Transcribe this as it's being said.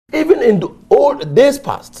Even in the old days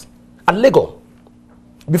past, at Lagos,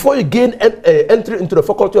 before you gain entry into the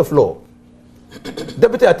Faculty of Law,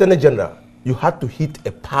 Deputy Attorney General, you had to hit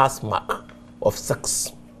a pass mark of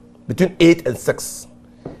 6, between 8 and 6.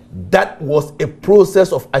 That was a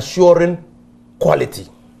process of assuring quality.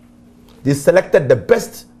 They selected the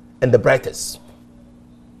best and the brightest.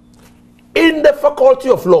 In the Faculty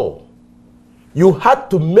of Law, you had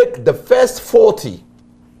to make the first 40,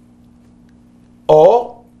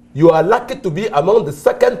 or you are lucky to be among the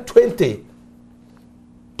second 20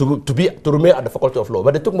 to remain at the Faculty of Law.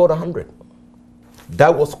 But they took more than 100.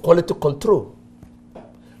 That was quality control.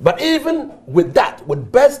 But even with that,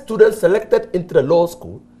 with best students selected into the law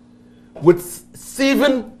school, with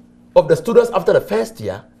 7 of the students after the first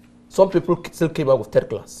year, some people still came out with 3rd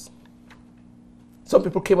class. Some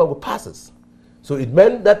people came out with passes. So it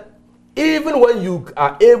meant that even when you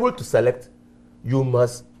are able to select,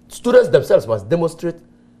 students themselves must demonstrate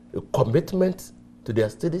a commitment to their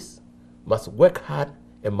studies, must work hard,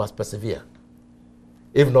 and must persevere.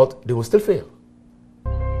 If not, they will still fail.